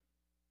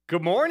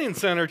Good morning,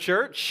 Center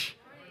Church.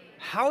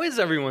 How is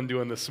everyone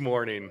doing this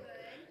morning?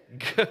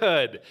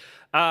 Good.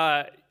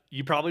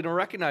 You probably don't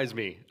recognize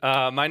me.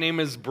 My name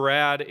is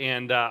Brad,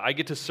 and I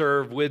get to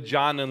serve with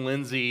John and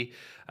Lindsay.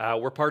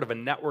 We're part of a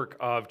network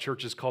of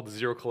churches called the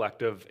Zero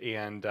Collective,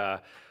 and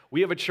we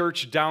have a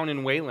church down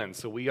in Wayland,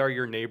 so we are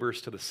your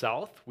neighbors to the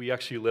south. We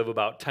actually live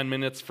about 10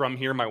 minutes from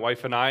here, my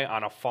wife and I,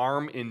 on a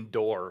farm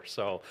indoor,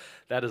 so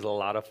that is a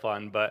lot of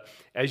fun. But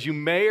as you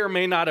may or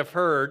may not have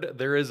heard,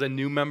 there is a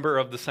new member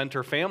of the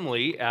Center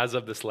family as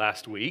of this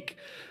last week.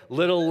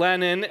 Little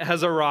Lennon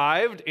has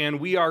arrived, and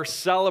we are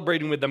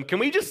celebrating with them. Can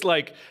we just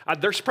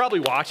they're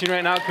probably watching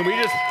right now. Can we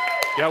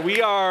just, we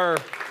are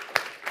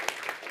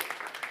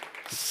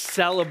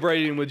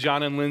celebrating with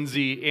John and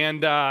Lindsay,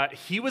 and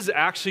he was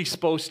actually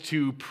supposed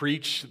to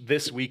preach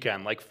this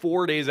weekend,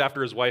 4 days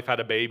after his wife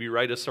had a baby,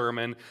 write a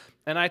sermon,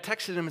 and I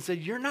texted him and said,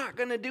 "You're not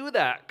going to do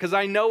that, because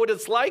I know what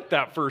it's like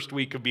that first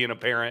week of being a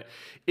parent.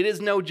 It is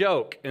no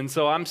joke," and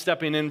so I'm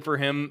stepping in for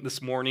him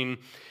this morning,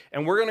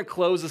 and we're going to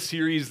close a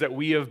series that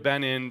we have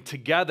been in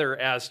together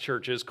as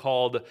churches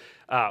called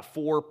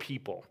For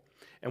People.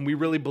 And we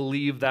really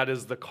believe that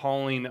is the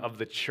calling of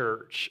the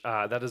church.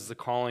 That is the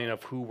calling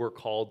of who we're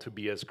called to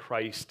be as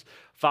Christ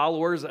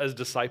followers, as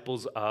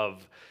disciples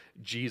of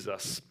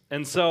Jesus.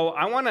 And so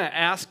I want to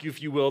ask you,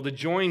 if you will, to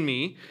join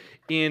me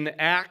in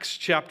Acts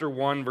chapter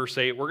 1, verse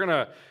 8. We're going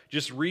to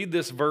just read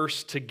this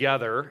verse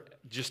together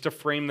just to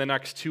frame the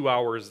next 2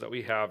 hours that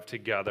we have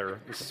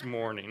together this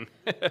morning.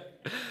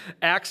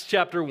 Acts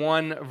chapter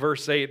 1,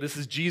 verse 8. This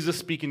is Jesus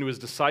speaking to his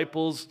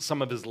disciples,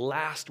 some of his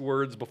last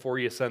words before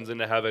he ascends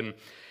into heaven.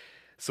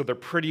 So they're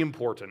pretty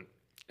important.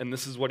 And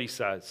this is what he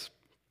says.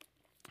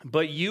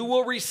 "But you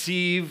will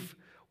receive,"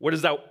 what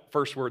does that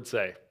first word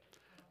say?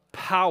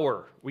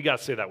 Power. We got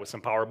to say that with some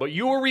power. "But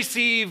you will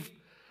receive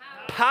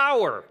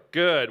power."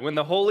 Good. "When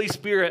the Holy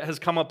Spirit has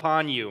come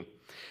upon you,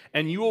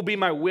 and you will be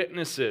my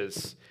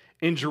witnesses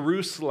in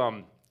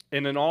Jerusalem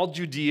and in all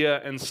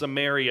Judea and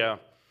Samaria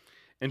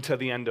and to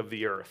the end of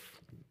the earth."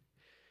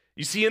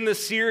 You see, in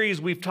this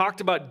series, we've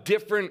talked about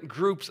different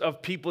groups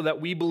of people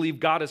that we believe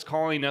God is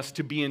calling us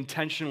to be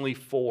intentionally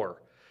for.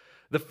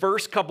 The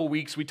first couple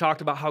weeks, we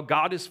talked about how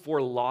God is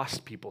for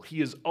lost people. He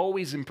is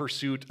always in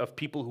pursuit of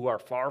people who are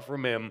far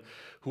from him,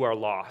 who are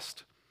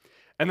lost.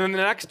 And then the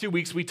next 2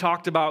 weeks, we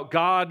talked about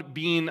God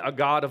being a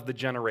God of the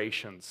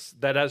generations,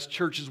 that as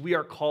churches, we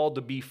are called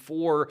to be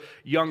for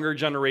younger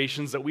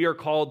generations, that we are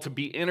called to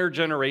be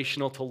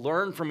intergenerational, to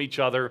learn from each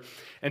other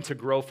and to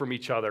grow from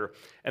each other.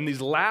 And these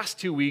last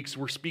 2 weeks,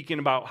 we're speaking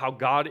about how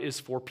God is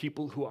for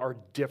people who are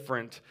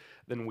different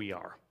than we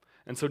are.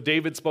 And so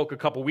David spoke a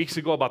couple weeks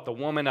ago about the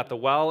woman at the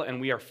well, and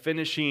we are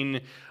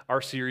finishing our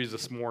series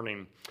this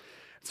morning.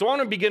 So I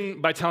want to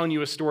begin by telling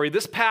you a story.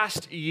 This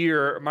past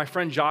year, my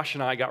friend Josh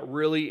and I got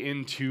really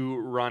into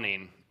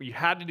running. We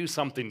had to do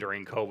something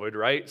during COVID,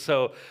 right?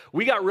 So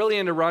we got really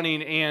into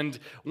running, and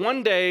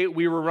one day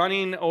we were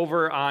running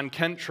over on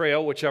Kent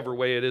Trail, whichever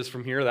way it is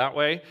from here, that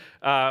way,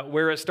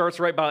 where it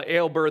starts right by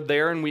Aylbird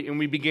there, and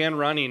we began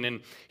running.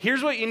 And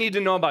here's what you need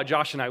to know about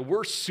Josh and I.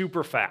 We're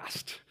super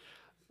fast.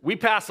 We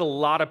pass a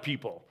lot of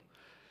people.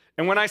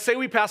 And when I say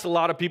we pass a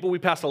lot of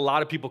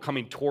people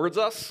coming towards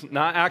us,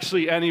 not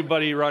actually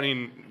anybody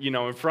running,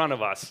 in front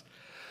of us.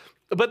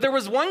 But there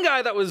was one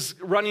guy that was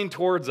running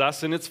towards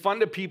us, and it's fun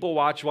to people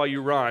watch while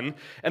you run.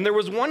 And there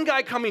was one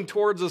guy coming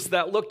towards us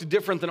that looked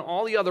different than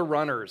all the other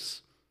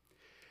runners.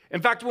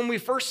 In fact, when we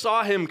first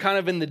saw him kind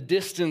of in the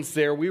distance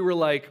there, we were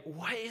like,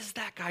 what is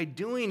that guy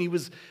doing? He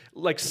was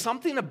like,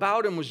 something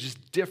about him was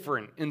just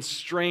different and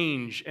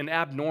strange and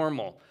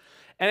abnormal.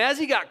 And as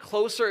he got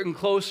closer and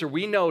closer,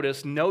 we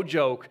noticed, no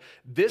joke,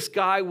 this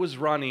guy was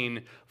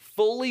running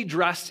fully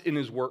dressed in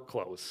his work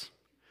clothes.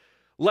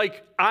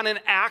 Like on an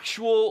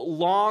actual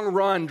long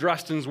run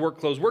dressed in his work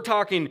clothes. We're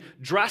talking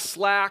dress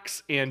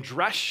slacks and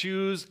dress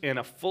shoes and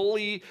a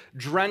fully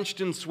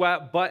drenched in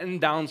sweat button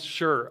down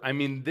shirt. I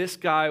mean, this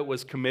guy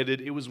was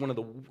committed. It was one of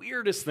the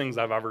weirdest things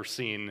I've ever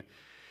seen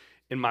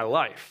in my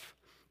life.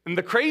 And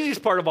the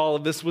craziest part of all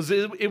of this was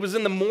it was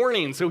in the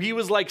morning, so he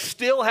was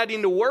still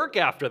heading to work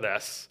after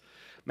this.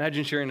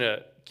 Imagine sharing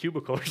a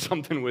cubicle or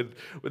something with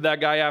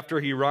that guy after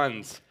he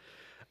runs.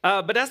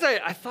 But as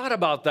I thought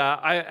about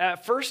that,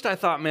 at first I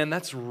thought, man,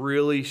 that's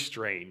really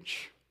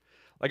strange.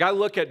 I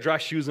look at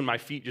dress shoes and my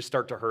feet just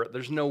start to hurt.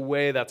 There's no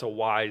way that's a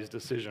wise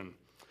decision.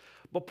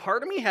 But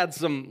part of me had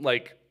some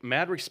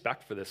mad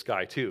respect for this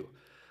guy too.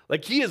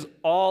 He is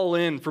all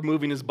in for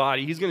moving his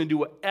body. He's going to do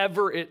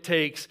whatever it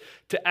takes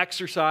to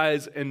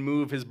exercise and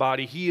move his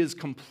body. He is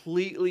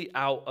completely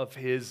out of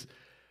his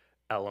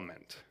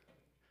element.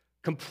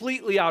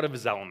 Completely out of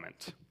his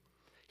element.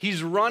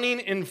 He's running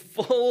in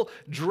full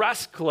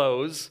dress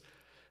clothes,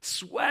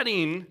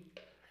 sweating,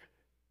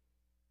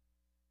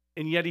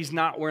 and yet he's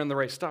not wearing the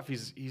right stuff.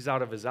 He's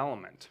out of his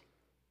element.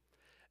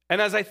 And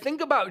as I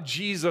think about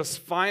Jesus'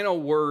 final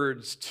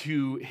words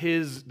to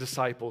his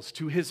disciples,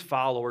 to his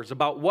followers,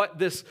 about what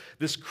this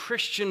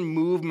Christian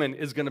movement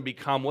is going to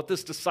become, what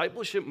this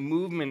discipleship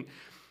movement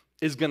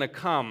is going to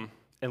come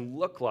and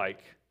look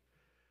like,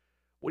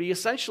 What he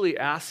essentially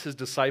asks his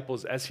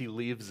disciples as he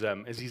leaves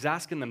them is he's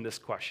asking them this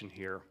question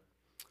here.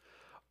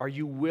 Are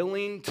you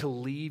willing to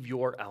leave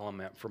your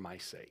element for my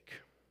sake?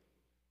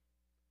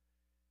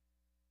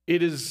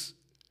 It is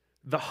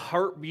the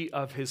heartbeat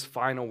of his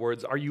final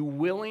words. Are you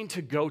willing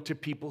to go to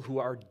people who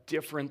are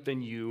different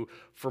than you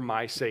for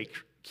my sake?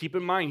 Keep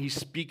in mind, he's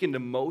speaking to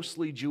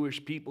mostly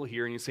Jewish people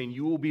here, and he's saying,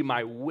 you will be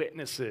my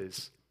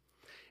witnesses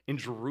in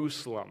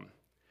Jerusalem,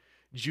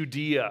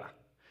 Judea,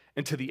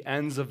 and to the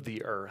ends of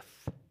the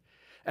earth.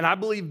 And I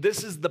believe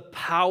this is the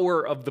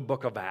power of the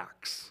book of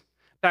Acts.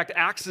 In fact,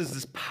 Acts is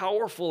this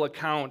powerful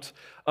account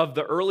of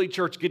the early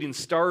church getting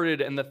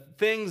started, and the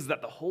things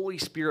that the Holy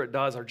Spirit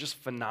does are just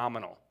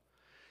phenomenal.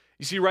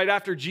 You see, right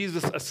after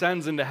Jesus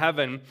ascends into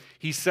heaven,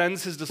 he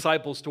sends his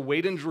disciples to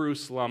wait in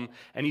Jerusalem,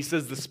 and he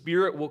says the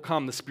Spirit will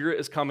come, the Spirit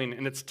is coming,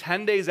 and it's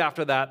 10 days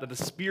after that the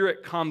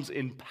Spirit comes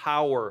in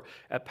power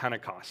at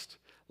Pentecost.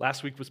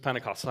 Last week was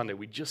Pentecost Sunday.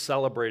 We just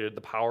celebrated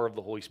the power of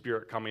the Holy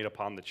Spirit coming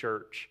upon the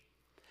church.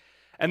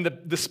 And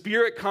the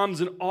Spirit comes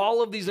and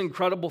all of these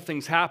incredible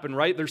things happen,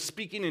 right? There's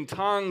speaking in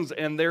tongues,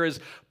 and there is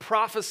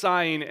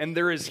prophesying, and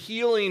there is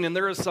healing, and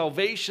there is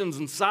salvations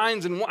and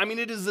signs. And I mean,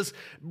 it is this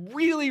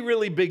really,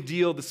 really big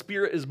deal. The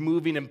Spirit is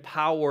moving in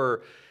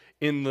power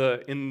in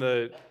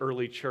the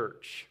early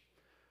church.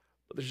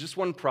 But there's just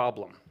one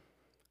problem.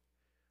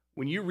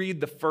 When you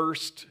read the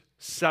first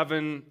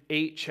 7,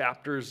 8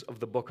 chapters of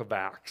the book of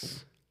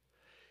Acts,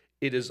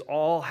 it is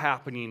all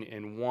happening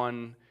in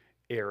one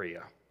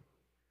area.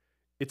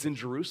 It's in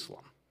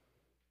Jerusalem.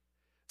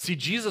 See,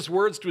 Jesus'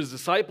 words to his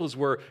disciples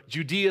were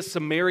Judea,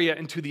 Samaria,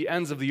 and to the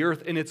ends of the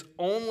earth, and it's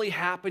only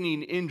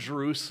happening in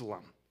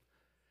Jerusalem.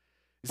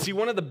 You see,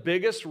 one of the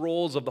biggest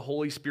roles of the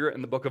Holy Spirit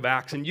in the book of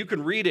Acts, and you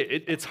can read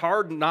it, it's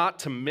hard not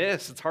to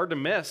miss, it's hard to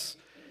miss,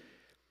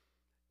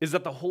 is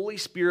that the Holy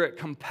Spirit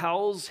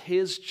compels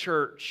his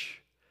church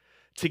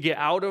to get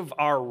out of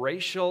our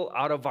racial,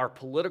 out of our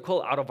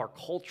political, out of our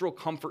cultural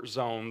comfort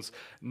zones,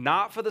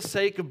 not for the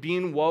sake of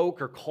being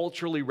woke or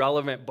culturally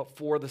relevant, but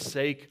for the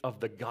sake of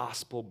the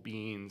gospel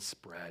being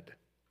spread.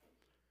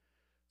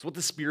 It's what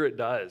the Spirit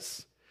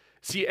does.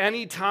 See,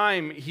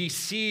 anytime he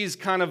sees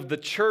kind of the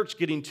church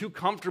getting too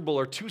comfortable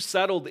or too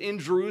settled in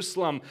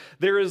Jerusalem,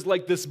 there is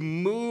like this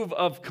move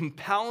of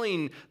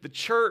compelling the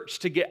church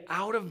to get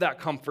out of that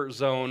comfort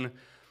zone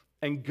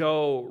and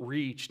go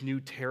reach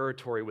new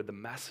territory with the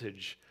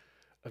message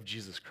of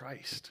Jesus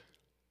Christ.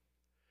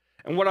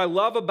 And what I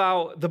love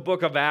about the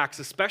book of Acts,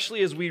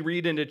 especially as we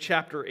read into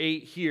chapter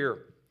 8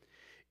 here,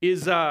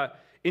 is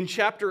in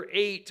chapter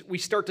 8, we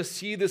start to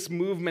see this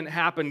movement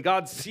happen.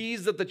 God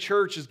sees that the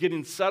church is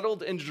getting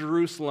settled in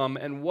Jerusalem,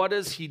 and what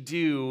does he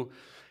do?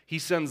 He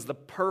sends the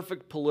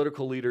perfect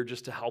political leader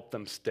just to help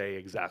them stay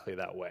exactly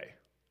that way.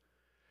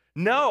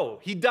 No,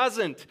 he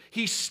doesn't.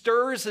 He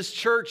stirs his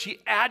church. He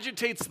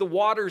agitates the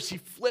waters. He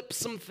flips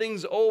some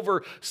things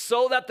over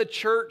so that the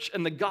church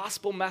and the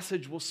gospel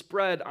message will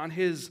spread on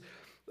his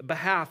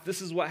behalf.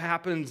 This is what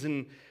happens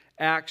in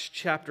Acts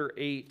chapter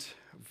 8,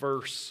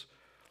 verse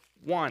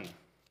 1.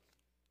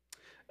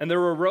 And there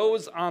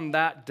arose on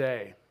that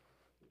day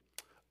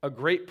a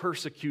great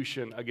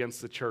persecution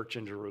against the church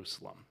in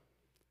Jerusalem.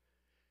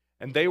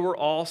 And they were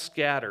all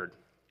scattered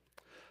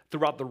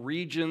throughout the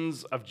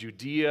regions of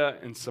Judea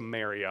and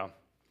Samaria,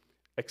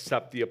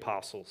 except the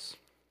apostles.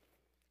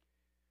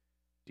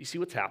 Do you see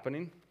what's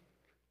happening?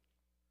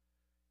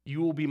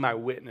 You will be my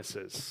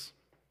witnesses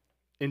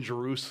in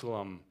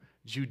Jerusalem,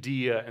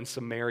 Judea, and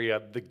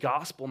Samaria. The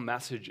gospel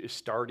message is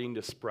starting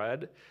to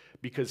spread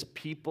because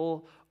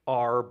people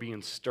are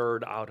being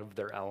stirred out of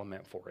their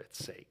element for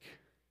its sake.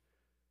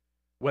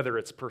 Whether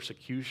it's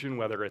persecution,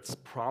 whether it's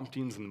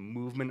promptings and the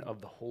movement of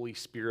the Holy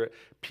Spirit,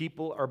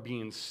 people are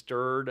being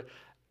stirred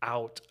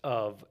out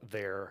of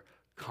their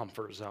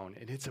comfort zone,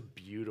 and it's a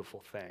beautiful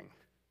thing.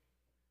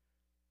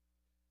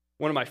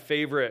 One of my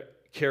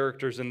favorite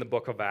characters in the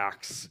book of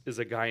Acts is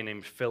a guy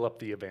named Philip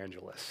the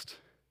Evangelist.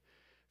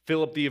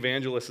 Philip the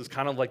Evangelist is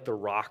kind of like the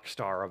rock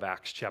star of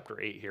Acts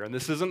chapter 8 here. And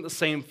this isn't the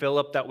same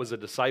Philip that was a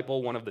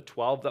disciple, one of the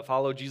 12 that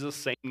followed Jesus,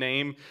 same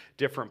name,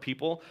 different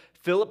people.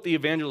 Philip the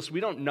Evangelist, we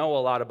don't know a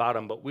lot about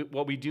him, but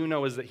what we do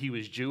know is that he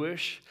was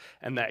Jewish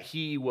and that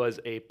he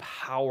was a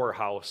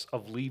powerhouse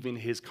of leaving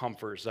his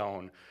comfort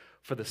zone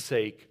for the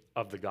sake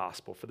of the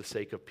gospel, for the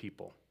sake of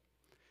people.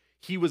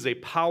 He was a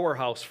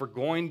powerhouse for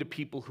going to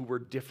people who were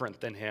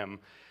different than him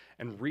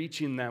and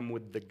reaching them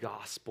with the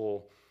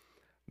gospel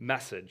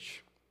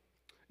message.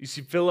 You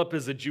see, Philip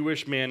is a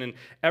Jewish man, and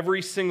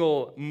every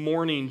single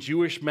morning,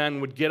 Jewish men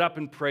would get up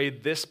and pray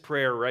this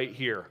prayer right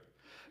here.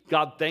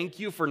 God, thank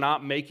you for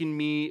not making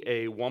me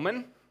a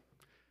woman,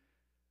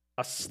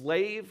 a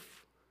slave,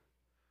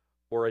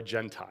 or a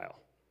Gentile.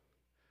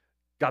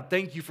 God,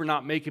 thank you for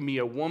not making me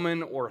a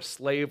woman or a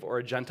slave or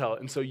a Gentile.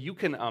 And so you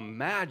can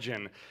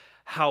imagine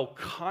how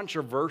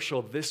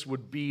controversial this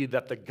would be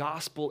that the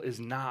gospel is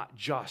not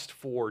just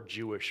for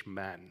Jewish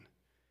men.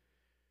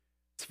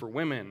 It's for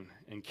women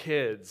and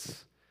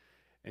kids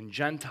and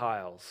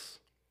Gentiles.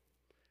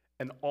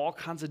 and all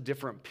kinds of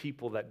different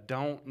people that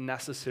don't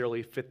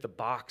necessarily fit the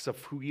box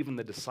of who even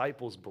the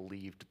disciples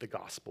believed the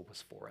gospel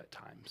was for at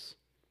times.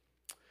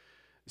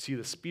 See,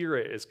 the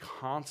Spirit is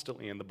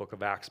constantly in the book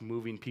of Acts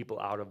moving people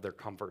out of their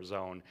comfort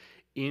zone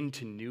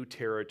into new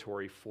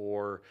territory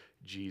for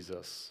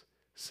Jesus'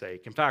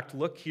 sake. In fact,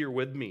 look here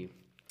with me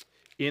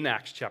in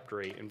Acts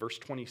chapter 8, in verse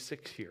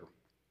 26 here.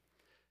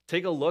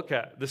 Take a look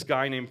at this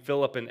guy named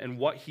Philip and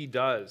what he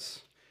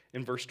does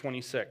in verse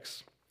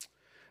 26.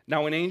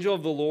 Now an angel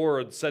of the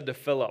Lord said to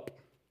Philip,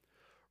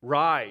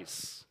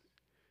 "Rise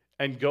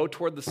and go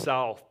toward the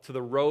south to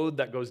the road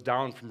that goes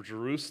down from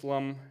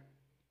Jerusalem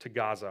to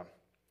Gaza.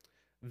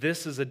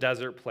 This is a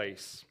desert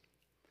place."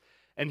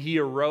 And he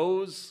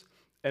arose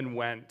and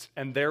went,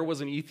 and there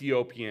was an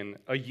Ethiopian,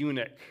 a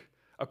eunuch,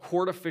 a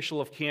court official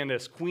of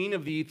Candace, queen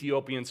of the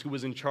Ethiopians, who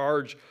was in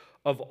charge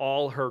of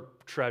all her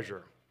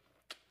treasure.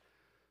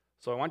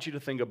 So I want you to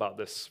think about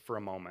this for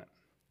a moment.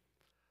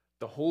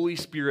 The Holy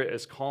Spirit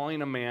is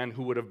calling a man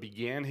who would have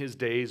began his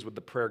days with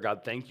the prayer,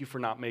 "God, thank you for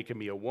not making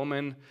me a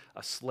woman,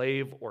 a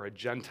slave, or a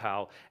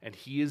Gentile," and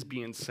he is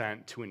being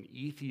sent to an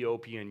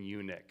Ethiopian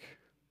eunuch.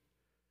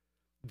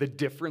 The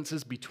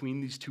differences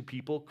between these two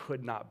people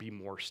could not be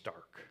more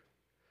stark.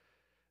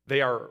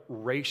 They are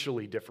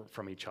racially different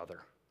from each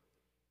other.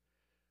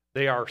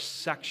 They are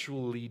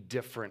sexually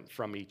different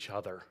from each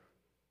other.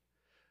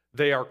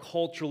 They are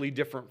culturally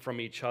different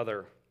from each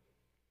other.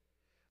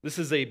 This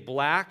is a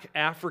black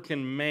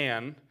African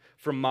man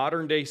from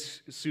modern-day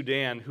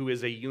Sudan who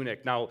is a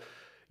eunuch. Now,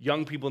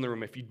 young people in the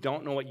room, if you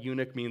don't know what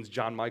eunuch means,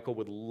 John Michael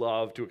would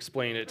love to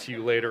explain it to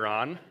you later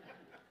on.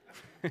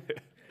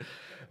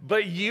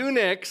 But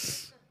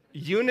eunuchs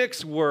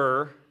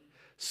were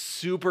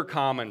super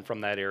common from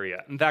that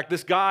area. In fact,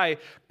 this guy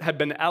had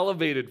been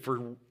elevated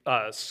for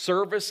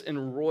service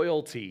and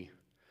royalty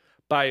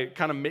by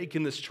kind of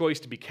making this choice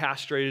to be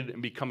castrated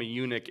and become a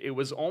eunuch. It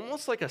was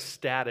almost like a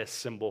status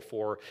symbol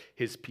for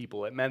his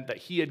people. It meant that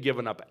he had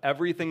given up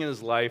everything in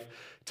his life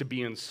to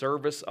be in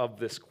service of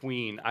this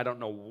queen. I don't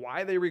know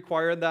why they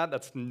required that.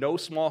 That's no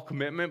small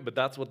commitment, but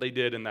that's what they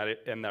did in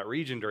that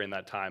region during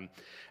that time.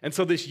 And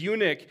so this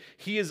eunuch,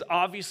 he is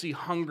obviously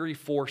hungry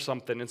for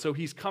something. And so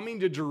he's coming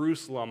to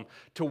Jerusalem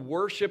to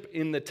worship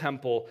in the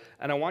temple.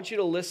 And I want you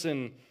to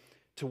listen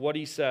to what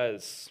he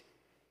says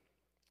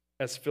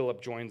as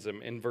Philip joins him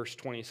in verse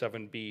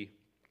 27b.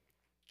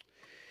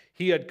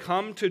 He had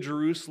come to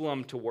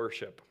Jerusalem to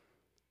worship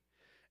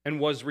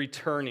and was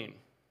returning,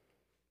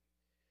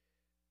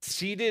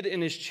 seated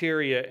in his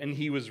chariot, and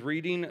he was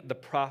reading the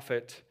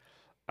prophet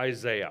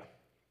Isaiah.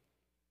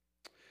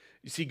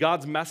 You see,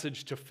 God's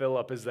message to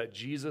Philip is that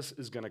Jesus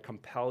is going to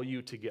compel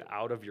you to get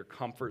out of your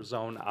comfort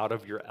zone, out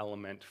of your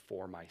element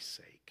for my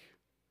sake.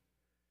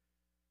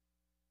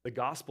 The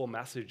gospel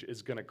message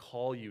is going to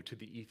call you to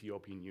the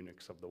Ethiopian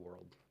eunuchs of the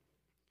world.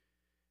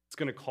 It's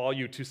going to call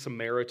you to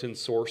Samaritan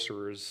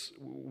sorcerers,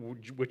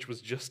 which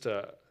was just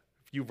a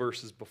few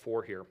verses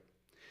before here.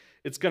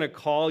 It's going to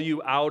call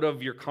you out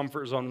of your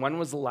comfort zone. When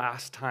was the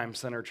last time,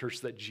 Center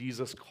Church, that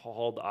Jesus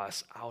called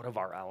us out of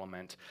our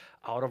element,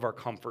 out of our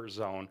comfort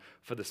zone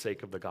for the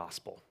sake of the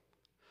gospel?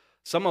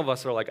 Some of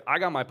us are like, I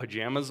got my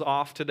pajamas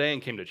off today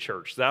and came to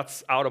church.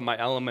 That's out of my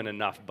element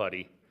enough,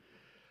 buddy.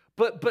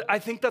 But I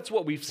think that's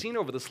what we've seen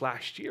over this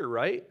last year,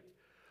 right?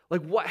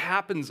 Like, what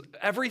happens?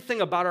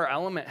 Everything about our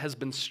element has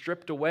been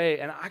stripped away.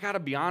 And I got to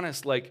be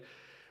honest, like,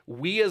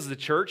 we as the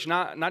church,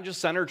 not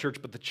just Center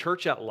Church, but the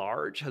church at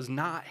large, has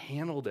not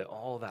handled it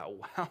all that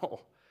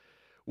well.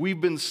 We've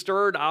been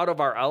stirred out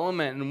of our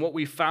element, and what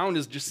we found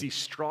is just these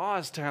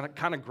straws to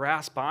kind of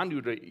grasp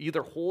onto, to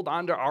either hold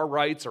onto our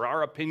rights or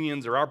our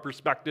opinions or our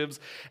perspectives,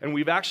 and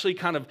we've actually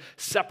kind of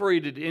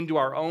separated into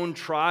our own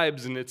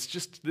tribes, and it's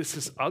just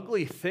this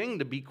ugly thing,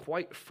 to be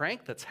quite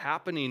frank, that's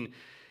happening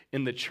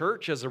in the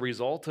church as a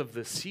result of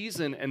this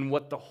season. And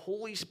what the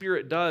Holy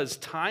Spirit does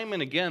time and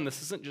again,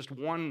 this isn't just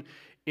one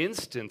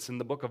instance in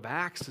the book of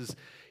Acts, is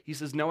he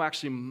says, no,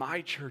 actually,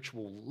 my church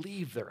will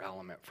leave their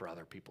element for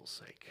other people's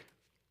sake.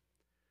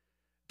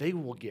 They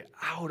will get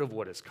out of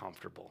what is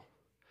comfortable.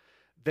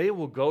 They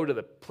will go to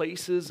the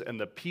places and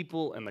the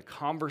people and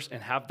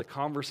and have the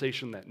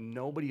conversation that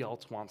nobody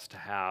else wants to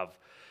have,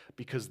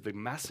 because the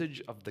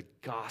message of the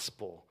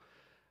gospel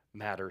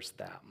matters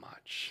that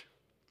much.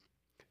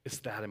 It's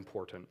that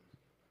important.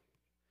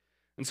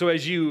 And so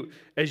as you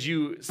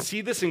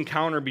see this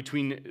encounter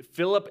between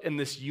Philip and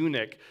this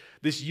eunuch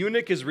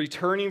is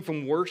returning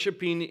from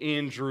worshiping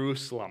in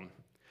Jerusalem,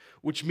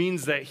 which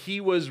means that he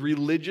was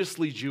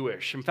religiously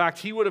Jewish. In fact,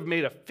 he would have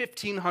made a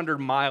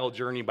 1,500-mile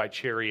journey by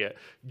chariot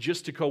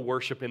just to go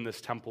worship in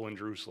this temple in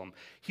Jerusalem.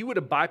 He would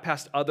have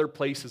bypassed other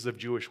places of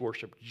Jewish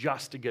worship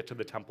just to get to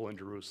the temple in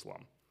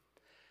Jerusalem.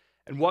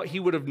 And what he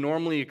would have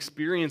normally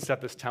experienced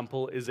at this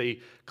temple is a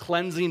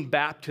cleansing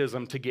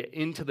baptism to get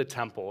into the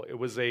temple. It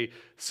was a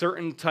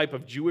certain type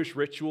of Jewish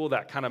ritual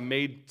that kind of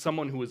made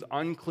someone who was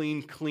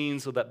unclean clean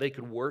so that they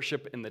could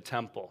worship in the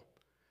temple.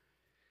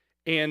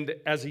 And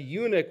as a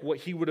eunuch, what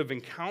he would have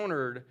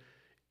encountered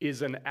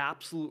is an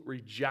absolute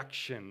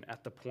rejection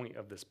at the point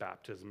of this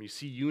baptism. You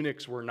see,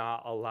 eunuchs were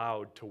not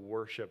allowed to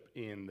worship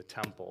in the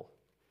temple.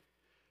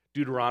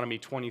 Deuteronomy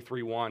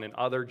 23:1 and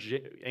other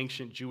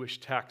ancient Jewish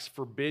texts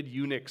forbid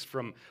eunuchs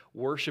from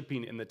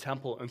worshiping in the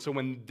temple. And so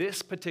when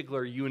this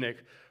particular eunuch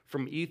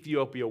from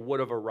Ethiopia would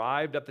have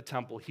arrived at the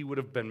temple, he would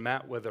have been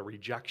met with a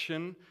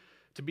rejection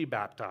to be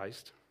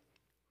baptized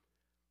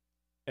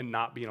and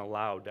not being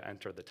allowed to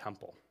enter the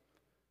temple.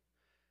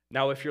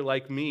 Now, if you're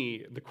like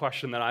me, the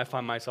question that I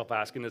find myself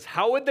asking is,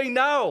 how would they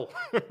know?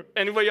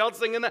 Anybody else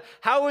thinking that?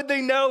 How would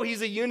they know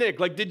he's a eunuch?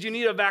 Like, did you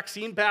need a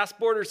vaccine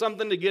passport or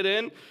something to get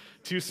in?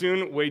 Too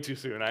soon? Way too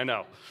soon, I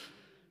know.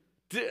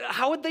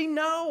 How would they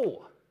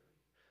know?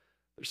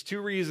 There's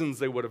two reasons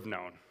they would have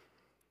known.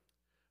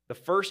 The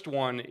first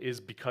one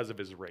is because of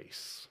his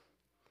race.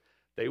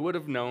 They would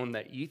have known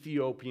that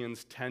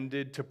Ethiopians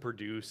tended to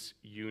produce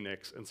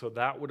eunuchs, and so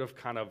that would have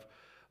kind of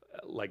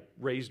like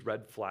raised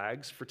red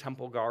flags for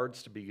temple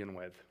guards to begin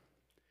with.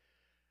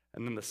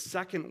 And then the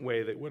second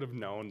way they would have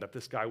known that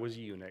this guy was a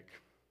eunuch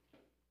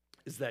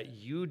is that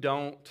you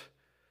don't,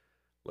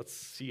 let's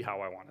see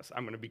how I want this.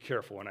 I'm going to be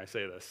careful when I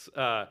say this.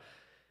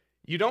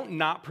 You don't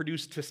not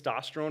produce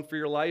testosterone for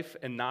your life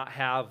and not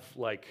have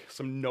like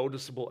some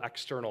noticeable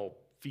external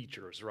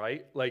features,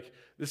 right? Like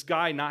this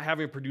guy not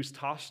having produced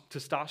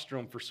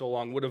testosterone for so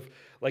long would have,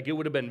 like it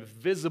would have been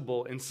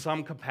visible in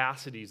some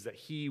capacities that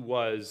he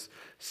was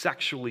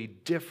sexually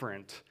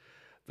different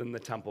than the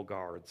temple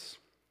guards.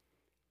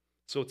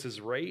 So it's his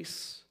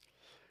race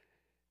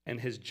and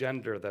his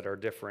gender that are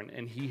different,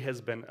 and he has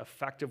been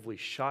effectively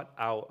shut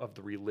out of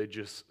the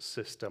religious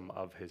system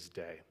of his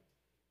day.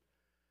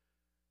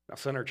 Now,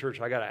 Center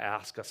Church, I got to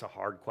ask us a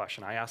hard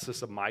question. I asked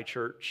this of my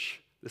church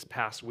this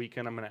past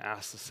weekend. I'm going to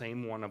ask the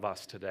same one of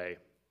us today.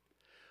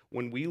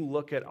 When we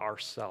look at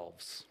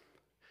ourselves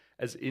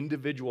as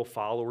individual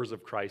followers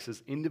of Christ,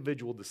 as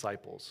individual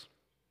disciples,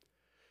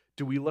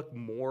 do we look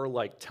more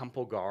like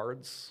temple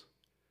guards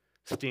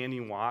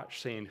standing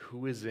watch saying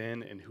who is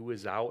in and who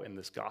is out in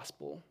this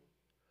gospel?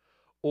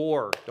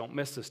 Or, don't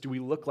miss this, do we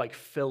look like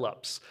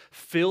Phillips,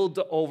 filled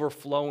to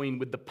overflowing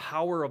with the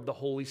power of the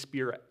Holy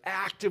Spirit,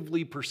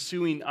 actively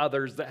pursuing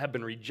others that have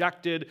been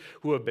rejected,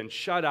 who have been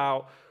shut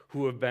out,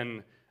 who have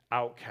been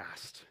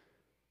outcast?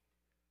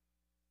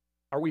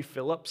 Are we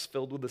Phillips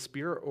filled with the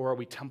Spirit, or are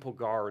we temple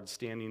guards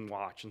standing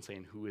watch and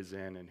saying who is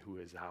in and who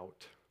is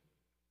out?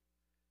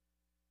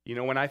 You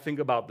know, when I think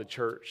about the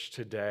church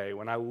today,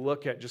 when I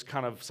look at just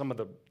kind of some of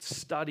the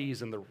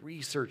studies and the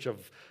research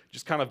of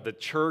just kind of the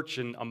church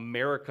in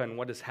America and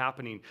what is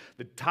happening,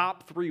 the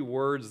top three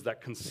words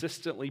that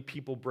consistently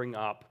people bring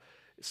up,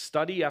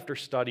 study after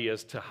study,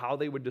 as to how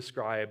they would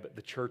describe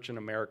the church in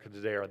America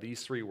today are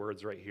these three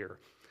words right here.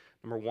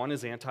 Number one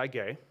is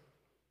anti-gay.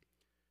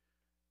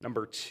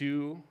 Number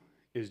two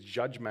is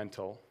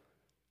judgmental.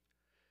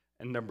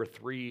 And number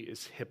three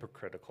is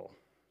hypocritical.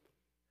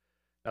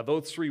 Now,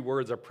 those three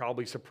words are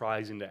probably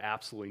surprising to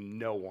absolutely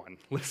no one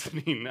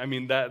listening. I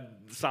mean, that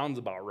sounds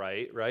about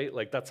right?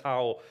 Like, that's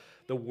how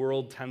the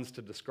world tends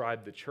to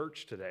describe the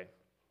church today.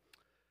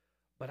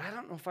 But I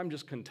don't know if I'm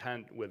just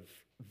content with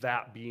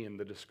that being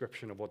the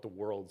description of what the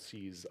world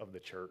sees of the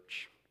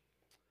church.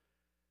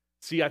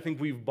 See, I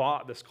think we've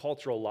bought this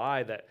cultural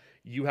lie that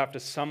you have to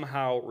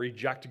somehow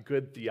reject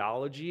good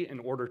theology in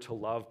order to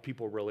love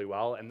people really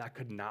well, and that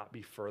could not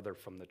be further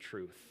from the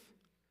truth.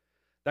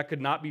 That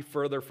could not be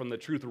further from the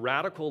truth.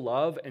 Radical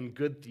love and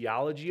good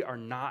theology are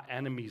not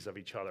enemies of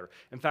each other.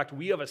 In fact,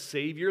 we have a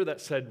Savior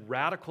that said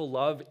radical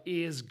love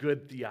is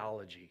good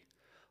theology.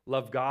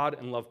 Love God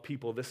and love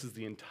people. This is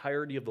the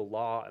entirety of the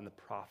law and the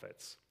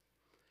prophets.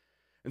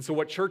 And so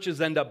what churches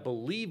end up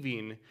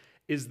believing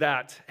is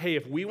that, hey,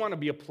 if we want to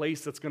be a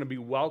place that's going to be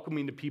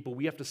welcoming to people,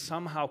 we have to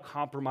somehow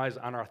compromise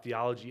on our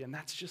theology, and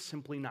that's just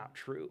simply not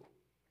true.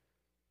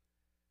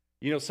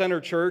 You know, Center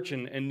Church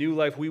and New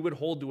Life, we would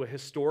hold to a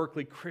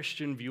historically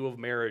Christian view of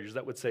marriage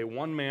that would say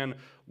one man,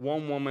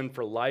 one woman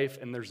for life,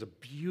 and there's a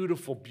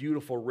beautiful,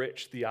 beautiful,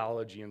 rich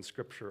theology in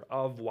Scripture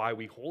of why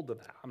we hold to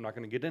that. I'm not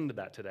going to get into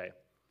that today.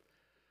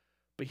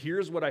 But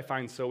here's what I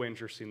find so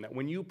interesting, that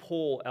when you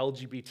poll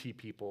LGBT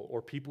people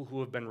or people who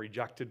have been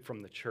rejected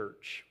from the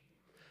church,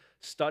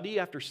 study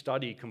after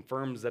study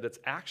confirms that it's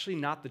actually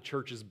not the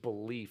church's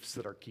beliefs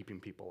that are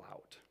keeping people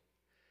out.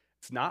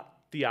 It's not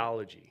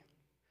theology.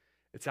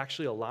 It's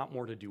actually a lot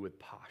more to do with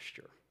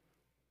posture.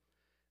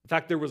 In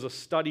fact, there was a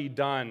study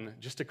done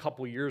just a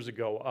couple years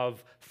ago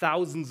of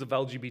thousands of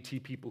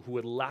LGBT people who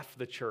had left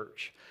the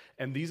church.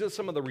 And these are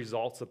some of the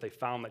results that they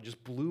found that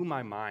just blew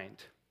my mind.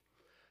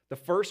 The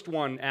first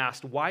one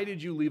asked, why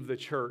did you leave the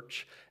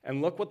church?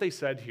 And look what they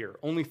said here.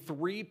 Only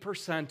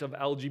 3% of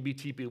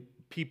LGBT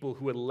people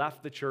who had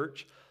left the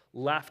church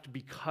left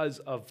because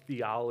of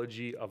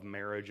theology of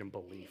marriage and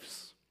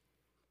beliefs.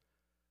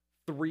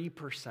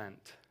 3%.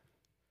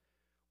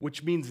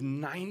 Which means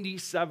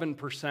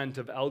 97%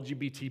 of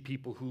LGBT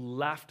people who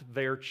left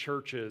their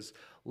churches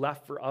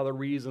left for other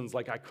reasons,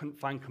 like I couldn't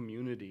find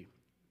community.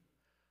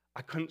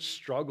 I couldn't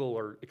struggle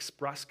or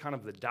express kind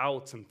of the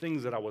doubts and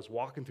things that I was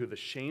walking through, the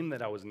shame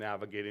that I was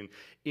navigating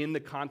in the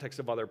context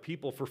of other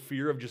people for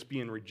fear of just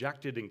being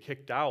rejected and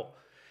kicked out.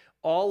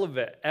 All of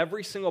it,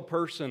 every single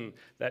person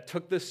that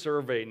took this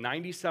survey,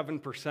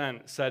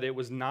 97% said it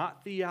was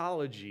not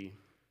theology,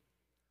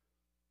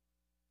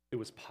 it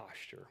was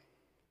posture.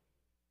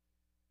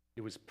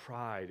 It was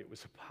pride, it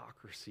was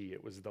hypocrisy,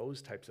 it was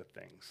those types of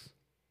things.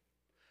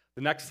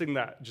 The next thing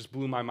that just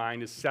blew my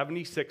mind is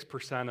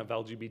 76% of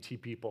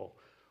LGBT people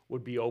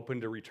would be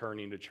open to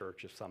returning to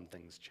church if some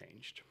things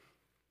changed.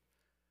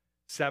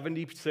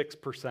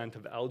 76%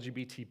 of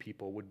LGBT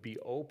people would be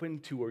open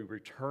to a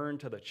return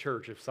to the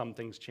church if some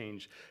things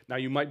changed. Now,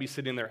 you might be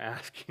sitting there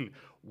asking,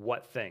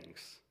 what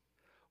things?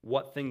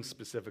 What things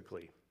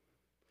specifically?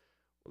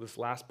 Well, this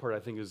last part I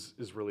think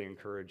is really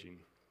encouraging.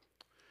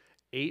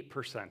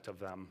 8% of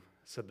them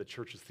said the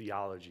church's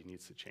theology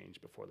needs to change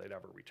before they'd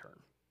ever return.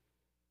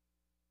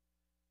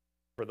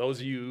 For those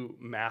of you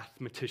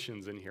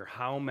mathematicians in here,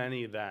 how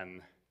many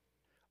then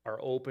are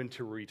open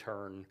to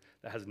return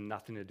that has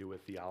nothing to do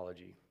with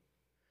theology?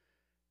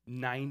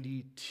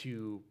 92%.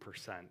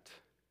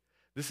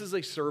 This is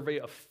a survey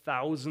of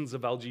thousands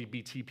of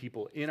LGBT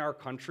people in our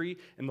country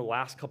in the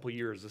last couple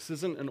years. This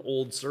isn't an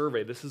old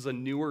survey. This is a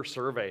newer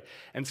survey.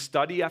 And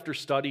study after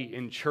study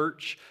in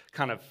church,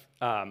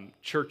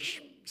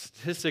 church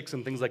statistics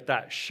and things like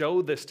that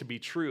show this to be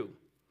true.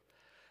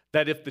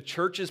 That if the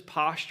church's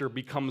posture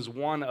becomes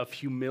one of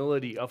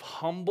humility, of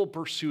humble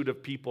pursuit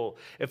of people,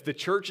 if the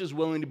church is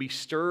willing to be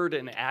stirred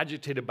and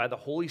agitated by the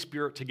Holy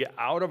Spirit to get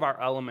out of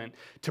our element,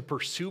 to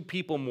pursue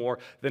people more,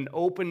 then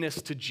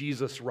openness to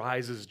Jesus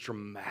rises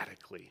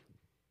dramatically.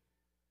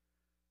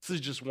 This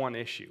is just one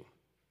issue.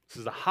 This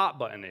is a hot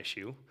button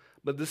issue,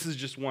 but this is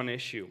just one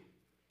issue.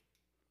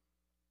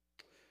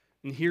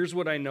 And here's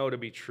what I know to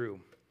be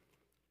true.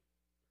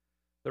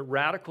 The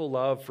radical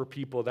love for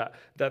people,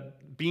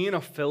 that being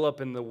a Philip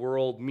in the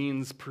world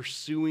means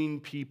pursuing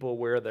people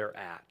where they're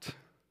at.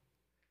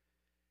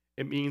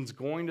 It means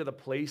going to the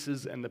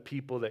places and the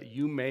people that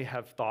you may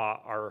have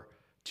thought are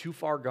too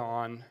far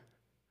gone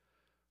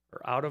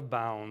or out of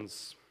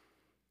bounds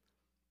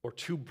or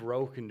too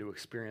broken to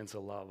experience the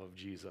love of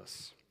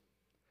Jesus.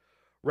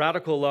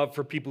 Radical love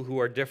for people who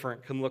are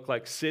different can look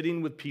like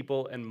sitting with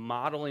people and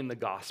modeling the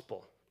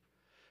gospel.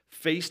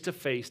 Face to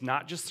face,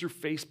 not just through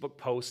Facebook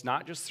posts,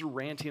 not just through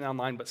ranting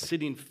online, but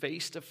sitting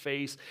face to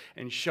face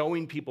and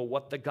showing people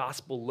what the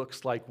gospel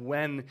looks like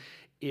when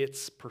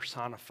it's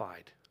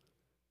personified.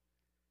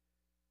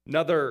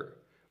 Another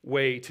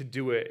way to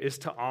do it is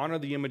to honor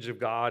the image of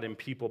God in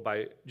people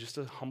by just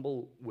a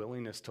humble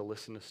willingness to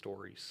listen to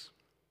stories.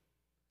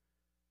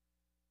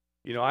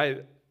 You know, I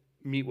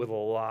meet with a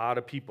lot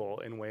of people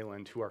in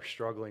Wayland who are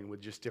struggling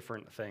with just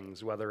different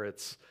things, whether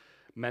it's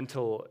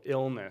mental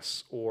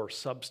illness or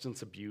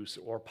substance abuse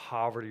or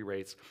poverty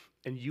rates.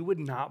 And you would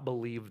not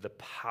believe the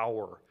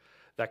power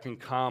that can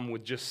come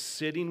with just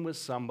sitting with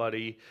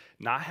somebody,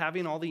 not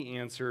having all the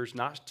answers,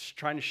 not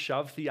trying to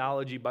shove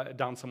theology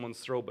down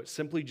someone's throat, but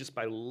simply just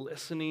by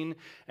listening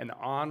and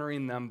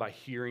honoring them by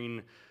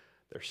hearing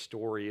their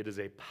story. It is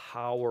a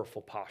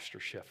powerful posture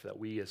shift that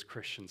we as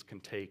Christians can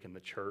take in the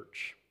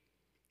church.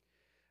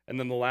 And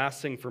then the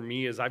last thing for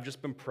me is I've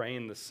just been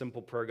praying this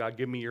simple prayer: God,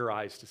 give me your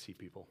eyes to see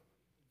people.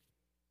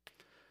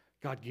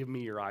 God, give me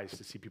your eyes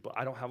to see people.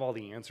 I don't have all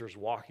the answers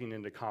walking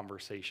into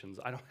conversations.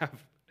 I don't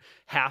have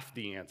half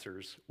the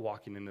answers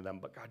walking into them,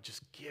 but God,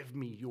 just give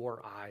me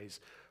your eyes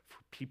for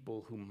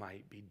people who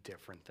might be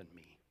different than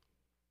me.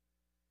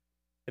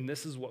 And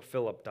this is what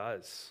Philip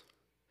does.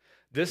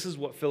 This is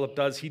what Philip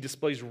does. He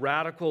displays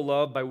radical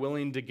love by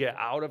willing to get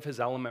out of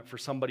his element for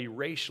somebody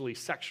racially,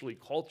 sexually,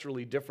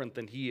 culturally different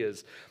than he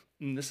is.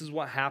 And this is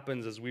what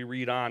happens as we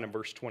read on in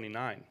verse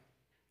 29.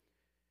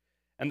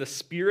 And the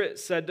Spirit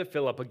said to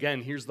Philip,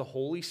 again, here's the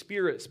Holy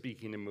Spirit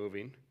speaking and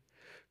moving,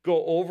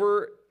 go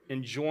over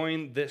and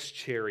join this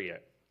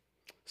chariot.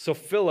 So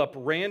Philip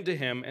ran to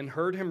him and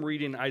heard him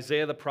reading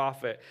Isaiah the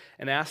prophet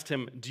and asked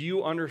him, do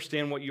you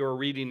understand what you are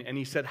reading? And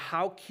he said,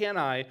 how can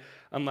I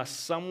unless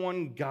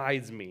someone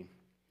guides me?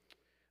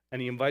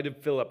 And he invited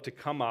Philip to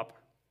come up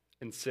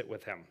and sit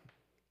with him.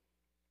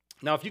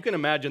 Now, if you can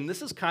imagine,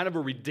 this is kind of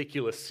a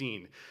ridiculous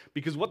scene,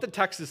 because what the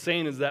text is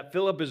saying is that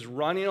Philip is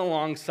running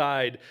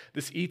alongside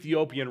this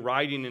Ethiopian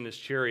riding in his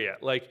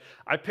chariot. Like,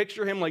 I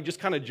picture him like just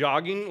kind of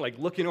jogging, like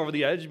looking over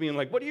the edge, being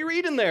like, what are you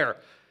reading there?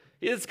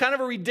 It's kind of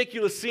a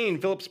ridiculous scene.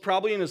 Philip's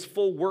probably in his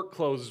full work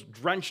clothes,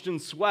 drenched in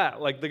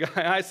sweat, like the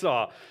guy I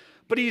saw.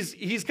 But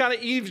he's kind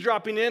of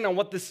eavesdropping in on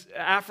what this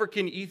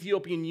African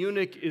Ethiopian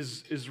eunuch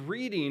is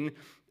reading.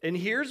 And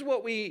here's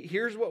what we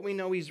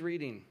know he's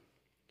reading.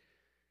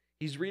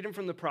 He's reading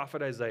from the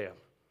prophet Isaiah,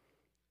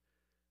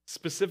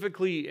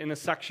 specifically in a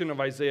section of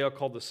Isaiah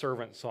called the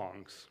Servant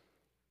Songs,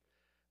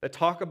 that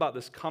talk about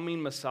this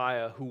coming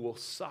Messiah who will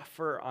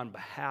suffer on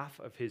behalf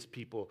of his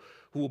people,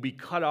 who will be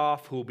cut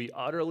off, who will be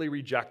utterly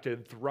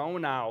rejected,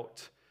 thrown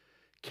out,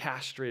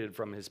 castrated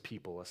from his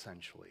people,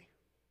 essentially.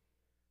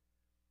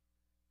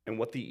 And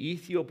what the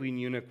Ethiopian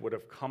eunuch would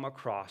have come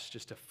across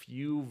just a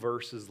few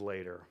verses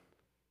later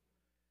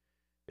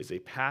is a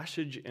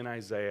passage in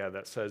Isaiah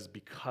that says,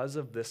 because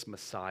of this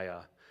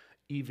Messiah,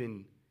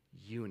 even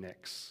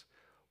eunuchs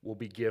will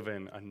be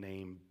given a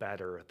name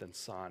better than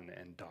son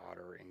and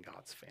daughter in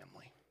God's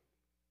family.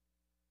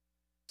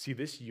 See,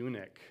 this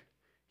eunuch,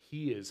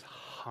 he is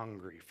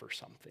hungry for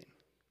something.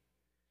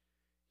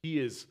 He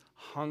is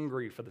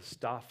hungry for the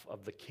stuff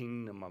of the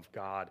kingdom of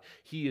God.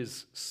 He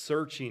is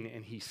searching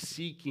and he's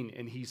seeking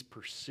and he's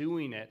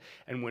pursuing it.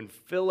 And when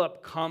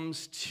Philip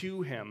comes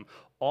to him,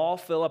 all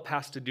Philip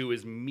has to do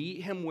is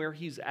meet him where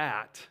he's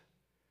at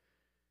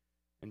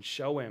and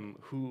show him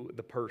who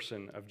the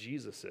person of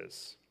Jesus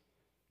is.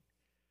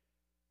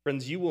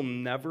 Friends, you will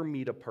never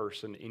meet a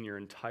person in your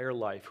entire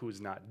life who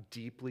is not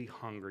deeply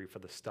hungry for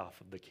the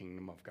stuff of the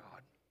kingdom of God.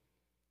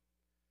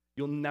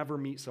 You'll never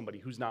meet somebody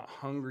who's not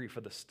hungry for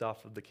the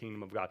stuff of the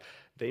kingdom of God.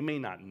 They may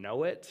not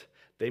know it,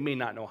 they may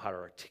not know how to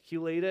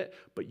articulate it,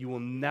 but you will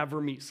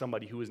never meet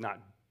somebody who is not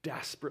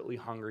desperately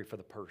hungry for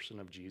the person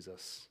of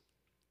Jesus.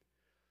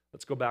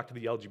 Let's go back to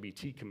the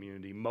LGBT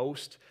community.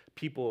 Most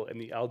people in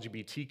the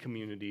LGBT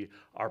community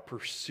are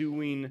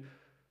pursuing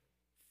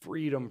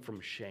freedom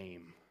from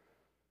shame.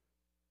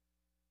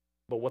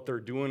 But what they're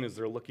doing is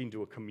they're looking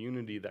to a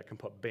community that can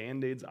put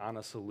Band-Aids on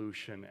a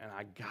solution. And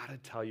I gotta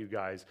tell you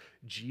guys,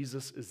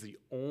 Jesus is the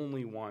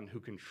only one who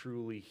can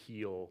truly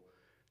heal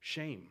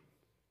shame.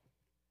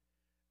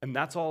 And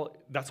that's all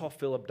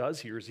Philip does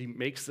here is he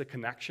makes the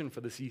connection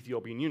for this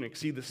Ethiopian eunuch.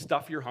 See, the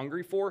stuff you're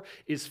hungry for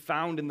is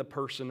found in the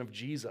person of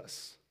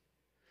Jesus.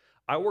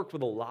 I worked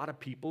with a lot of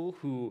people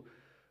who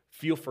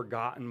feel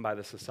forgotten by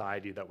the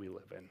society that we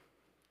live in.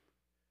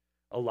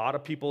 A lot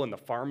of people in the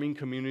farming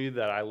community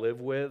that I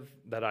live with,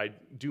 that I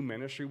do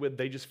ministry with,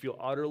 they just feel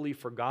utterly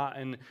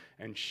forgotten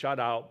and shut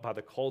out by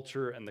the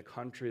culture and the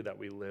country that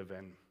we live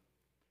in.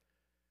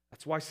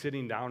 That's why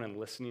sitting down and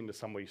listening to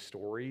somebody's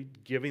story,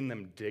 giving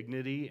them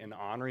dignity and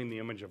honoring the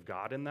image of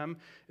God in them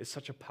is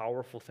such a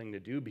powerful thing to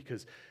do,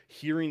 because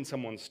hearing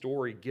someone's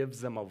story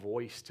gives them a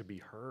voice to be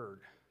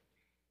heard.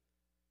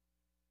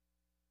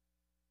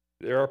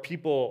 There are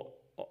people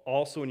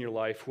also in your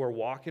life who are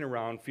walking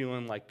around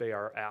feeling like they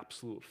are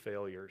absolute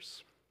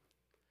failures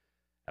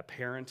at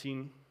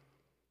parenting,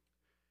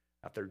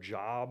 at their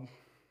job,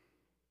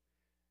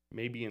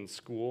 maybe in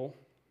school.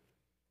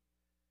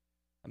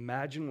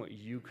 Imagine what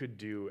you could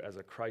do as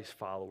a Christ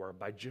follower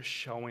by just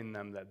showing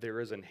them that there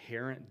is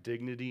inherent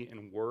dignity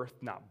and worth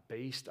not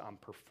based on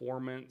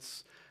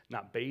performance,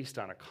 not based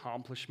on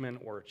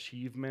accomplishment or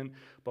achievement,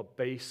 but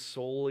based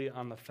solely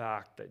on the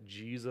fact that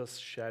Jesus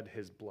shed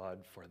his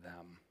blood for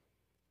them.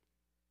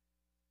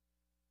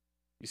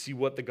 You see,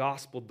 what the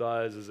gospel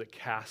does is it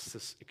casts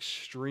this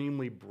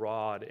extremely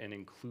broad and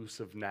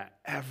inclusive net.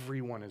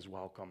 Everyone is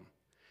welcome.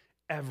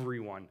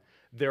 Everyone.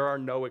 There are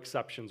no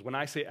exceptions. When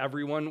I say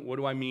everyone, what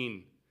do I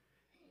mean?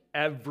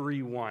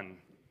 Everyone.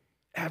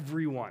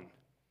 Everyone.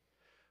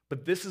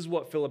 But this is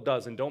what Philip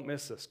does, and don't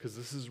miss this, because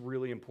this is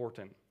really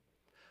important.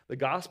 The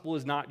gospel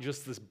is not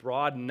just this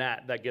broad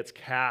net that gets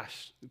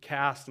cast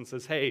and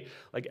says, hey,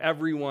 like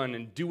everyone,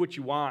 and do what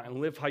you want,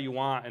 and live how you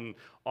want, and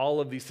all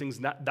of these things.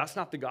 That's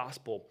not the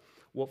gospel.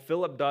 What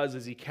Philip does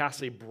is he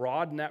casts a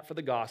broad net for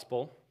the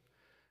gospel.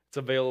 It's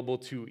available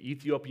to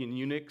Ethiopian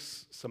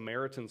eunuchs,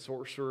 Samaritan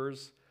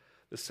sorcerers.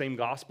 The same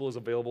gospel is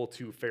available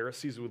to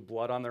Pharisees with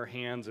blood on their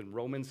hands, and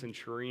Roman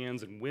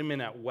centurions, and women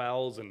at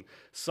wells, and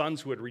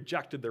sons who had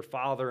rejected their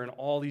father, and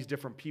all these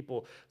different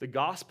people. The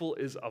gospel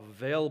is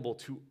available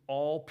to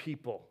all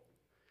people.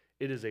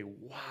 It is a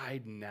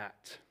wide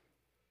net.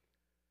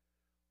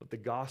 But the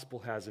gospel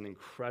has an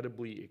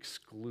incredibly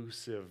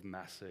exclusive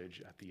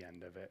message at the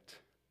end of it.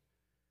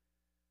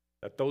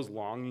 That those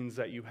longings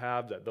that you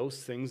have, that those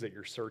things that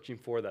you're searching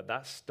for,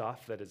 that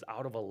stuff that is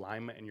out of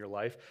alignment in your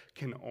life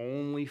can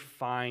only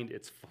find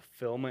its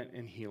fulfillment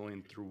and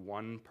healing through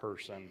one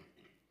person,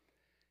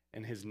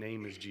 and his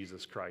name is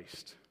Jesus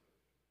Christ.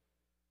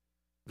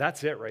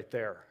 That's it right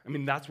there. I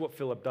mean, that's what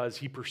Philip does.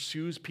 He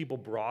pursues people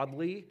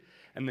broadly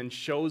and then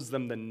shows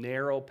them the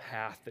narrow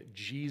path that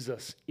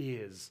Jesus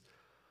is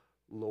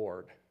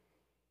Lord.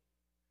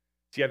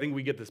 See, I think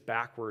we get this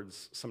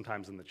backwards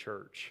sometimes in the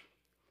church.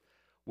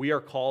 We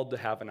are called to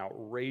have an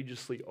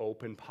outrageously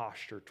open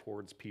posture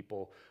towards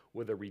people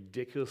with a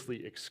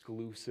ridiculously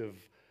exclusive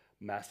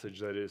message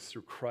that is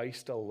through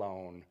Christ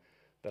alone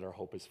that our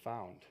hope is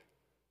found.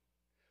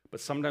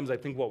 But sometimes I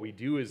think what we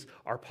do is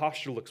our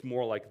posture looks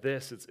more like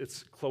this.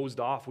 It's closed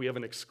off. We have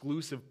an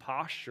exclusive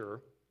posture.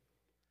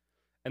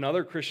 And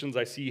other Christians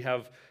I see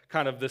have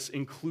kind of this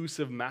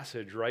inclusive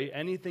message, right?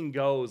 Anything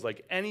goes,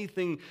 like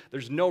anything,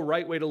 there's no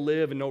right way to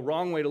live and no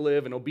wrong way to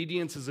live, and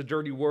obedience is a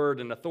dirty word,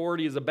 and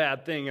authority is a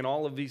bad thing, and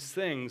all of these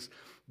things.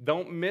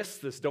 Don't miss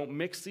this. Don't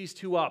mix these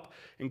two up.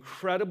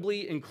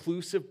 Incredibly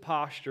inclusive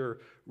posture,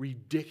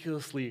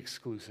 ridiculously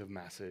exclusive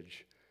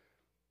message.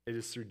 It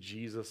is through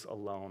Jesus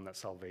alone that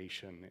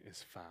salvation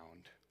is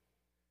found.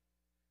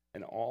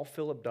 And all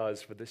Philip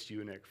does for this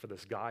eunuch, for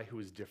this guy who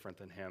is different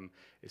than him,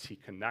 is he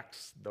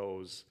connects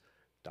those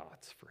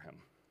dots for him.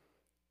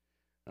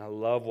 And I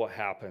love what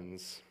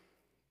happens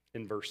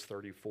in verse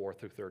 34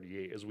 through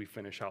 38 as we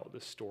finish out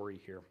this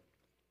story here.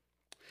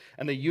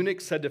 And the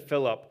eunuch said to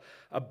Philip,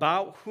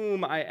 "About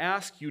whom, I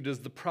ask you, does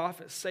the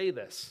prophet say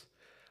this?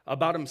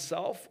 About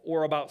himself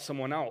or about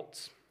someone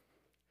else?"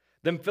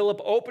 Then Philip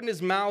opened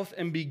his mouth,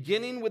 and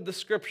beginning with the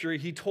scripture,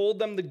 he told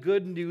them the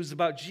good news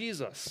about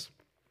Jesus.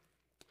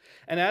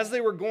 And as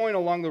they were going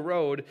along the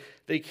road,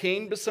 they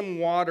came to some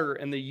water,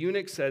 and the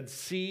eunuch said,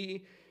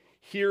 "See,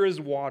 here is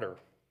water.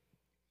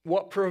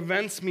 What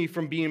prevents me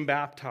from being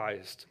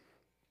baptized?"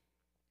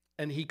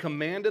 And he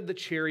commanded the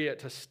chariot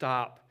to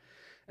stop,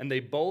 and they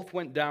both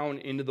went down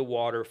into the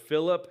water,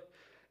 Philip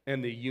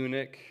and the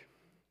eunuch,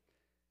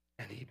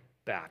 and he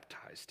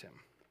baptized him.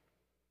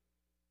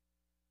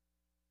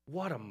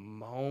 What a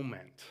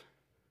moment.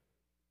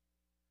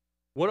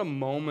 What a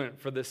moment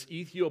for this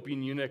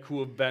Ethiopian eunuch who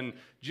have been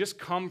just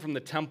come from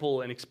the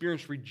temple and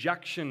experienced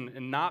rejection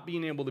and not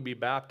being able to be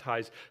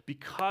baptized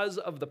because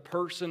of the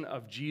person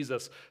of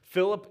Jesus.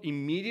 Philip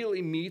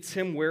immediately meets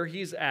him where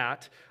he's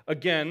at.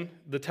 Again,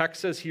 the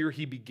text says here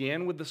he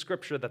began with the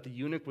scripture that the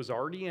eunuch was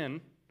already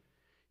in.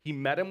 He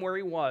met him where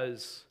he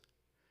was.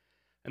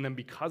 And then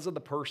because of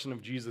the person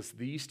of Jesus,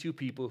 these two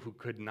people who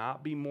could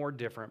not be more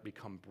different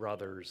become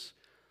brothers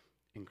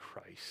in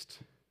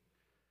Christ.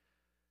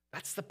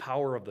 That's the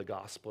power of the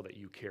gospel that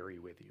you carry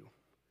with you.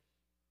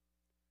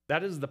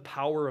 That is the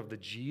power of the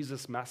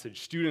Jesus message.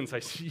 Students, I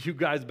see you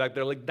guys back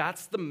there. Like,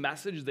 that's the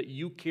message that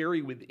you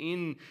carry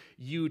within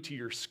you to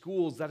your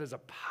schools. That is a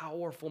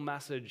powerful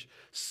message.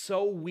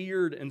 So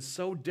weird and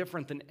so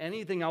different than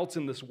anything else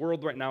in this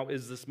world right now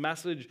is this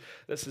message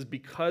that says,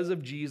 because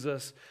of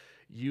Jesus,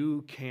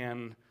 you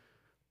can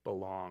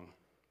belong.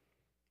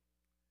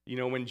 You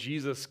know, when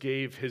Jesus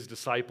gave his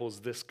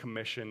disciples this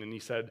commission and he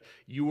said,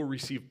 "You will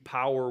receive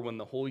power when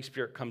the Holy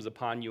Spirit comes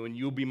upon you, and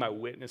you'll be my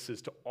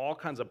witnesses to all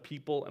kinds of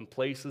people and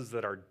places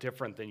that are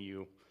different than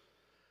you."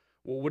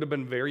 What would have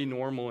been very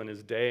normal in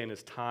his day and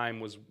his time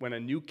was when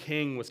a new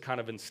king was kind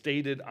of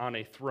instated on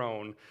a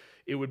throne,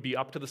 it would be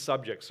up to the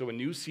subjects. So a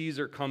new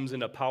Caesar comes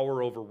into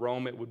power over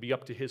Rome, it would be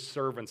up to his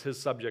servants, his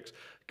subjects,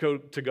 to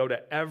go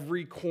to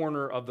every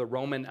corner of the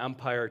Roman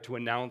Empire to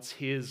announce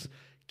his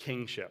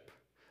kingship.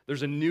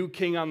 There's a new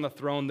king on the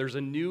throne. There's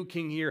a new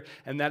king here.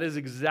 And that is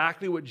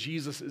exactly what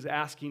Jesus is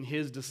asking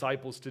his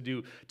disciples to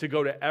do, to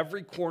go to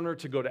every corner,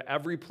 to go to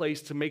every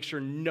place, to make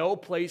sure no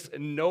place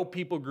and no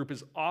people group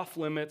is off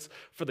limits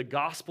for the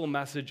gospel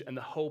message and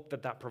the hope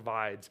that that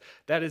provides.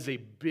 That is a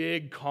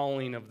big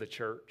calling of the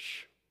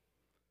church.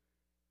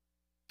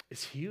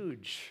 It's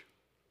huge.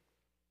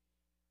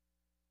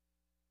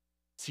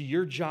 See,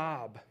 your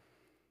job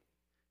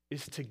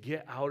is to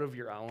get out of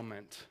your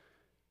element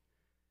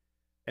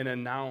and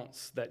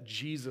announce that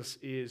Jesus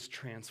is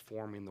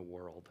transforming the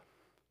world.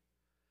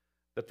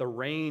 That the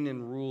reign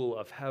and rule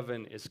of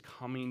heaven is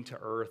coming to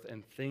earth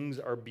and things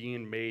are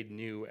being made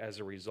new as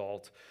a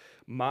result.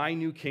 My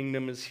new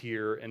kingdom is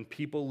here, and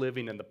people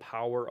living in the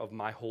power of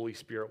my Holy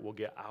Spirit will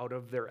get out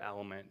of their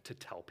element to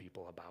tell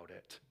people about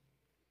it,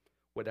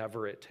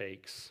 whatever it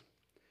takes.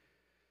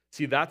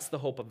 See, that's the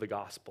hope of the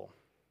gospel.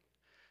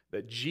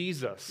 That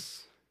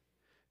Jesus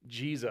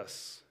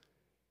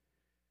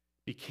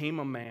became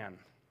a man.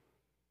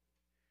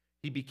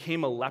 He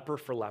became a leper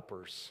for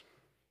lepers.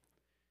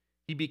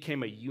 He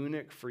became a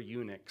eunuch for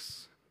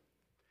eunuchs.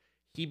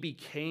 He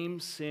became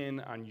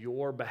sin on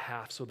your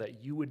behalf so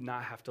that you would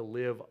not have to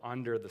live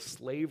under the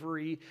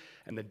slavery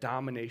and the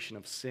domination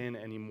of sin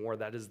anymore.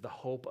 That is the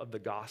hope of the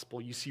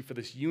gospel. You see, for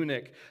this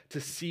eunuch to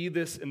see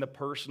this in the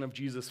person of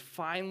Jesus,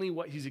 finally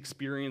what he's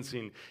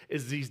experiencing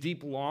is these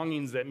deep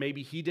longings that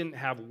maybe he didn't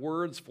have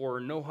words for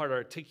or know how to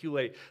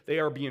articulate. They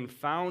are being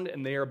found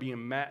and they are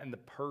being met in the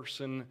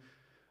person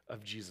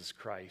of Jesus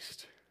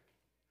Christ.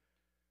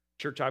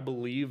 Church, I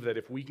believe that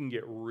if we can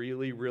get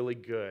really, really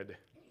good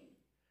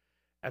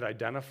at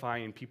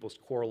identifying people's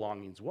core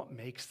longings, what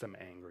makes them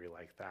angry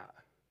like that?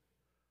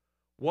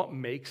 What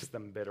makes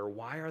them bitter?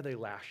 Why are they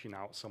lashing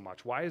out so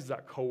much? Why is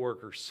that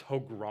coworker so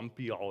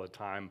grumpy all the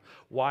time?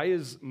 Why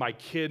is my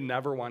kid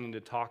never wanting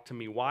to talk to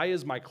me? Why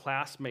is my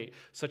classmate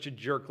such a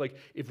jerk? Like,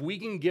 if we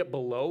can get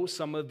below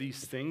some of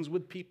these things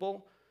with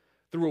people,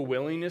 through a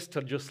willingness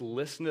to just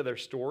listen to their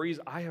stories,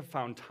 I have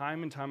found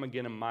time and time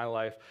again in my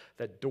life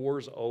that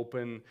doors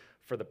open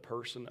for the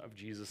person of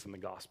Jesus and the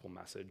gospel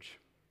message.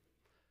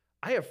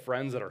 I have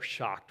friends that are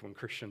shocked when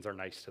Christians are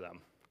nice to them.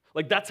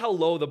 Like, that's how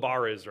low the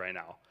bar is right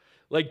now.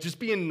 Like, just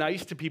being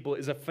nice to people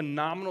is a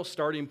phenomenal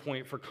starting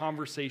point for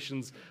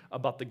conversations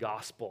about the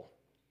gospel.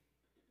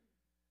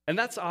 And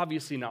that's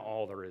obviously not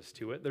all there is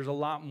to it. There's a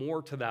lot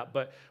more to that,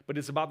 but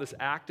it's about this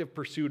active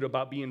pursuit,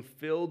 about being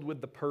filled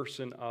with the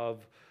person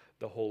of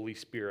the Holy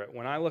Spirit.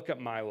 When I look at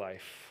my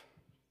life,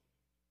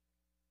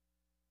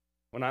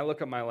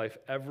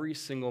 every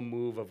single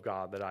move of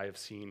God that I have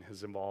seen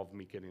has involved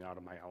me getting out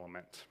of my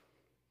element,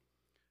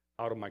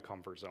 out of my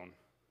comfort zone.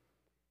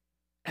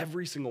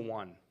 Every single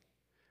one.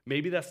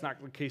 Maybe that's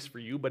not the case for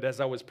you, but as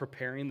I was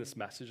preparing this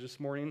message this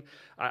morning,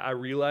 I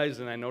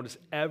realized and I noticed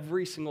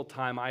every single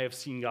time I have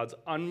seen God's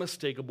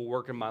unmistakable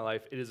work in my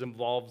life, it has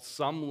involved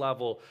some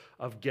level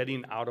of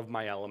getting out of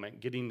my element,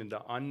 getting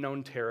into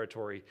unknown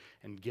territory,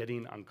 and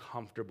getting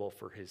uncomfortable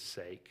for his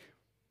sake.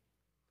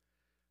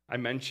 I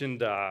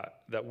mentioned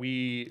that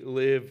we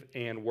live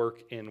and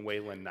work in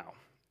Wayland now.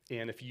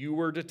 And if you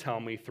were to tell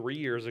me 3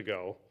 years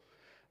ago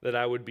that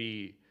I would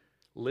be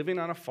living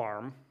on a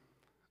farm,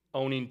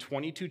 owning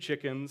 22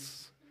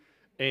 chickens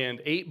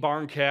and 8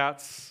 barn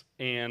cats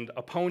and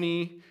a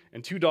pony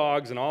and 2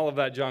 dogs and all of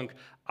that junk,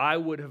 I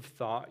would have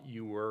thought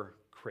you were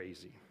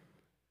crazy.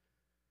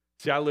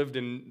 See, I lived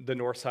in the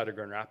north side of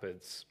Grand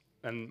Rapids,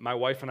 and my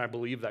wife and I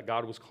believed that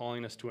God was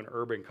calling us to an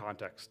urban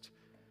context.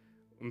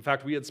 In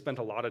fact, we had spent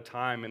a lot of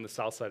time in the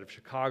south side of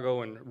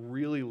Chicago and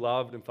really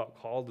loved and felt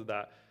called to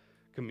that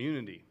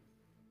community.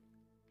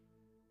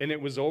 And it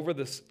was over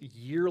this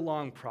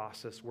year-long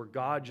process where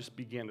God just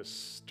began to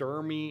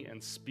stir me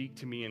and speak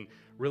to me and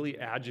really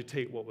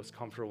agitate what was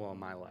comfortable in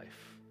my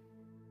life.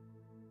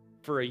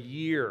 For a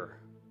year,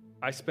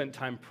 I spent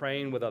time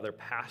praying with other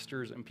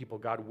pastors and people,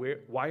 God,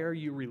 why are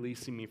you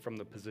releasing me from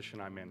the position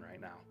I'm in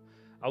right now?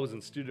 I was in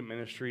student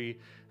ministry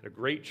at a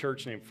great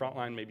church named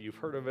Frontline. Maybe you've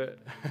heard of it.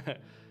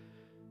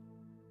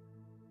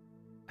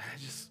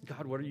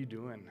 God, what are you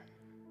doing?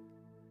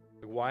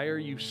 Why are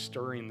you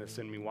stirring this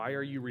in me? Why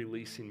are you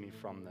releasing me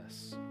from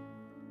this?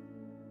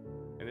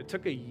 And it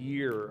took a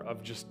year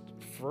of just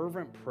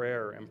fervent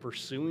prayer and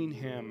pursuing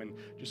him and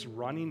just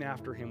running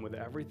after him with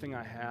everything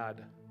I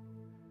had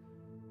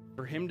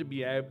for him to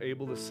be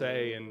able to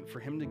say and for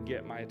him to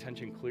get my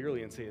attention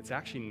clearly and say, it's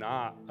actually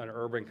not an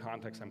urban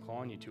context I'm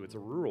calling you to, it's a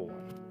rural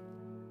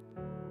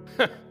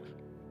one.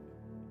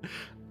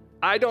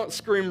 I don't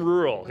scream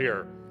rural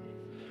here.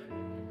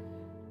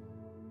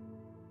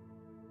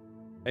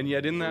 And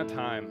yet in that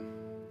time,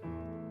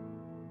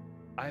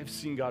 I have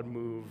seen God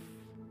move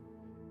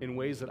in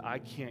ways that I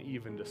can't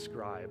even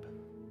describe.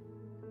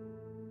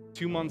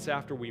 2 months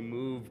after we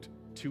moved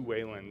to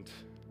Wayland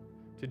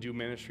to do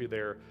ministry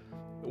there,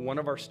 one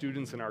of our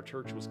students in our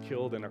church was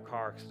killed in a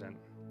car accident.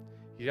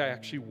 He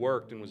actually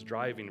worked and was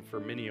driving for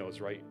Minio's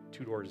right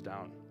 2 doors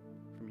down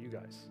from you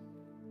guys.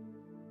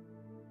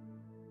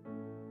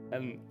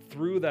 And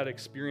through that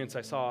experience,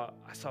 I saw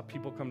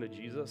people come to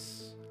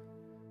Jesus.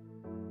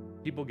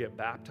 People get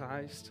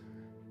baptized.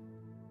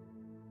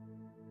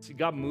 See,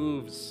 God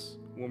moves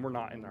when we're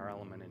not in our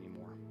element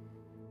anymore.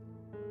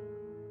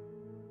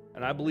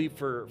 And I believe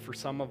for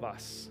some of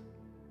us,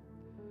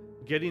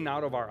 getting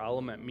out of our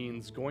element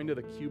means going to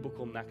the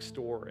cubicle next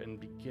door and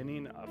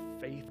beginning a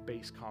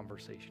faith-based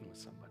conversation with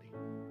somebody.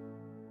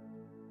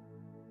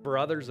 For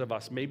others of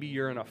us, maybe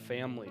you're in a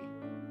family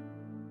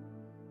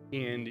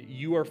and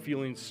you are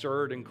feeling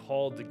stirred and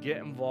called to get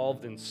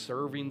involved in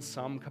serving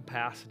some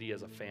capacity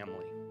as a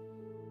family.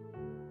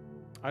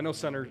 I know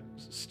Center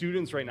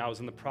Students right now is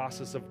in the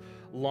process of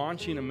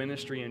launching a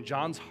ministry, and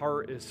John's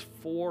heart is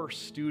for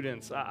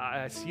students.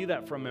 I see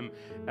that from him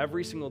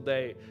every single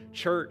day.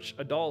 Church,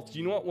 adults, do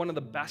you know what one of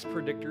the best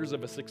predictors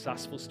of a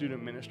successful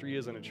student ministry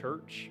is in a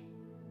church?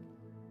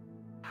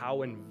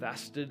 How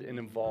invested and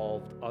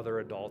involved other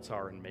adults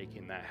are in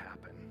making that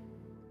happen.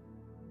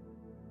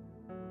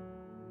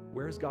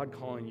 Where is God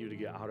calling you to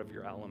get out of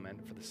your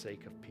element for the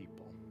sake of people?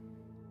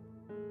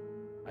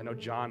 I know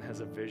John has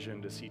a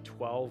vision to see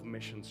 12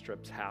 mission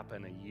trips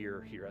happen a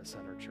year here at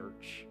Center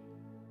Church.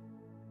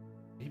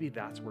 Maybe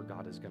that's where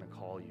God is going to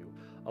call you.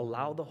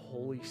 Allow the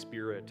Holy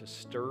Spirit to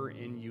stir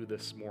in you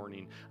this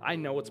morning. I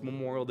know it's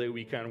Memorial Day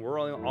weekend.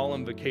 We're all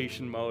in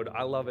vacation mode.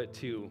 I love it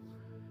too.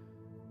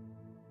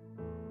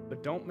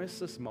 But don't miss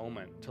this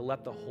moment to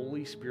let the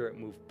Holy Spirit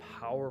move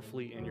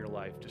powerfully in your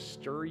life, to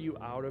stir you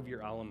out of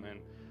your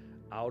element,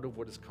 out of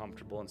what is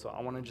comfortable. And so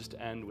I want to just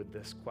end with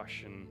this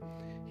question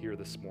here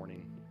this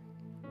morning.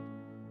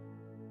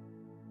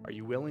 Are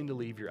you willing to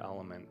leave your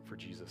element for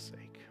Jesus'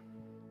 sake?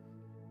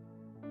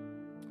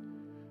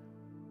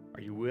 Are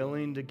you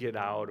willing to get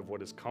out of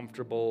what is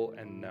comfortable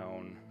and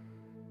known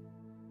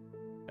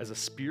as a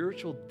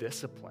spiritual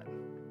discipline?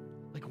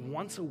 Like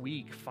once a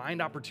week,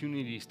 find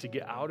opportunities to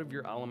get out of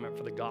your element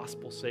for the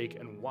gospel's sake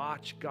and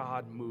watch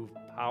God move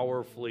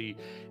powerfully,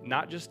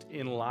 not just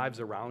in lives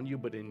around you,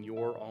 but in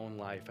your own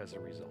life as a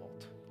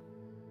result.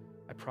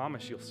 I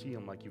promise you'll see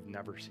him like you've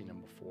never seen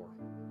him before.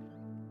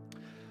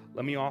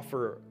 Let me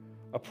offer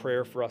a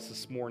prayer for us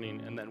this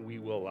morning, and then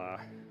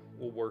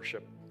we'll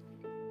worship.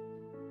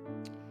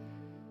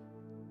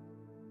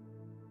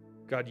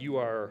 God, you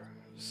are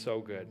so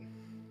good.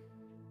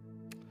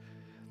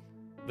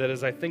 That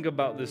as I think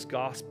about this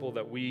gospel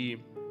that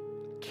we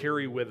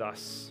carry with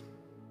us,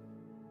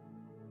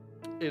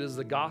 it is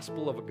the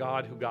gospel of a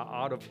God who got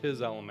out of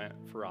his element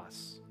for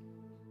us.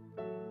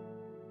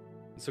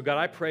 So God,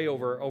 I pray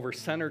over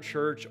Center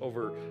Church,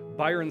 over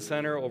Byron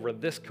Center, over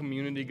this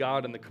community,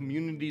 God, and the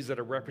communities that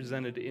are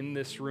represented in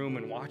this room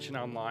and watching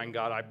online,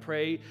 God, I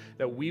pray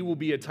that we will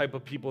be a type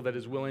of people that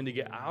is willing to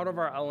get out of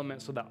our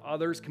element so that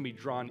others can be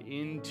drawn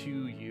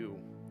into you.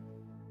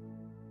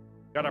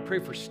 God, I pray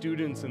for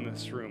students in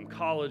this room,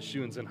 college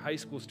students and high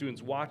school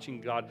students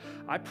watching, God.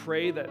 I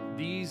pray that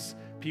these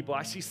people,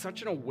 I see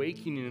such an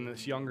awakening in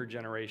this younger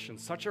generation,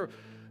 such a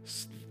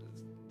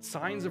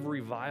signs of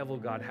revival,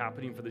 God,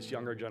 happening for this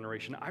younger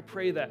generation. I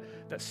pray that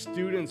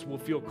students will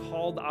feel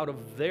called out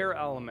of their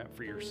element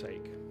for your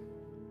sake.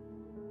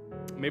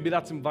 Maybe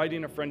that's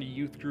inviting a friend to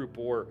youth group,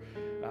 or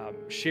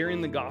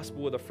sharing the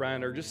gospel with a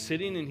friend, or just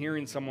sitting and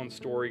hearing someone's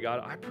story.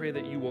 God, I pray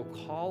that you will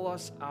call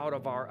us out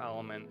of our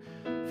element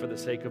for the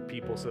sake of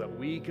people, so that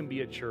we can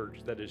be a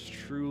church that is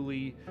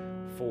truly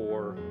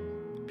for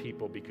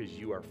people, because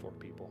you are for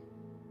people.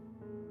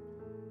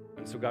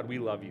 And so, God, we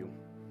love you.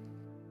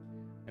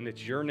 And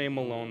it's your name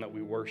alone that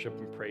we worship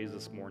and praise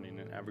this morning.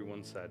 And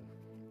everyone said,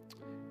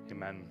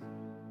 amen.